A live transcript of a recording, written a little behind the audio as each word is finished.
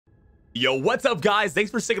Yo, what's up, guys?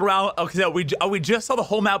 Thanks for sticking around. Okay, so we just saw the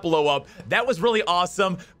whole map blow up. That was really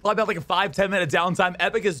awesome. Probably about like a 5-10 minute downtime.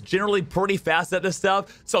 Epic is generally pretty fast at this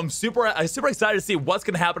stuff, so I'm super excited to see what's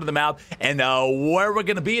gonna happen to the map and where we're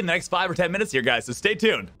gonna be in the next 5 or 10 minutes here, guys. So stay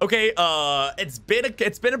tuned. Okay,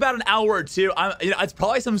 it's been about an hour or two. It's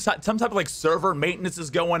probably some type of like server maintenance is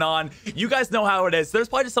going on. You guys know how it is. There's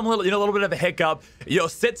probably just some little bit of a hiccup.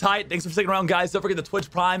 Sit tight. Thanks for sticking around, guys. Don't forget the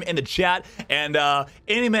Twitch Prime in the chat. And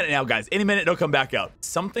any minute now, guys. Any minute, it'll come back up.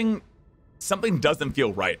 Something doesn't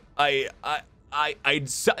feel right. The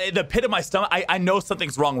pit of my stomach, I know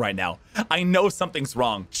something's wrong right now. I know something's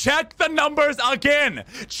wrong. Check the numbers again.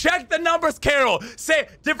 Check the numbers, Carol. Say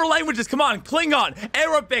different languages. Come on, Klingon,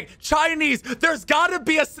 Arabic, Chinese. There's gotta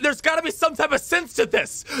be some type of sense to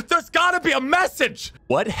this. There's gotta be a message.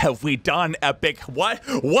 What have we done, Epic?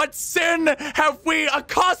 What sin have we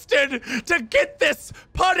accosted to get this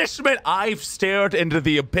punishment? I've stared into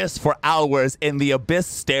the abyss for hours, and the abyss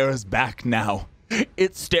stares back now.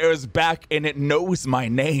 It stares back and it knows my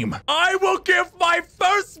name. I will give my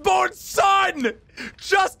firstborn son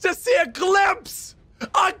just to see a glimpse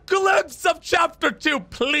of chapter 2.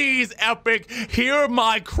 Please, Epic, hear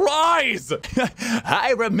my cries.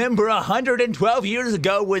 I remember 112 years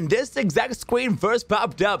ago when this exact screen first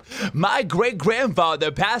popped up. My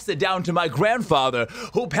great-grandfather passed it down to my grandfather,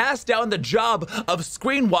 who passed down the job of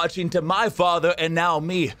screen watching to my father and now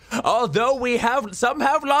me. Although some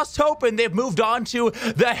have lost hope and they've moved on to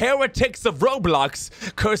the heretics of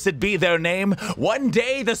Roblox, cursed be their name, one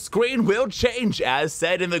day the screen will change, as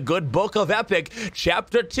said in the good book of Epic,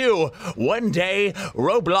 Chapter 2, one day,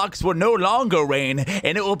 Roblox will no longer reign,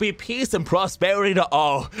 and it will be peace and prosperity to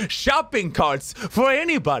all. Shopping carts for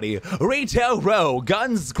anybody. Retail row,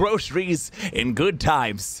 guns, groceries, and good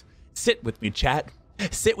times. Sit with me, chat.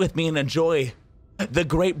 Sit with me and enjoy the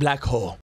great black hole.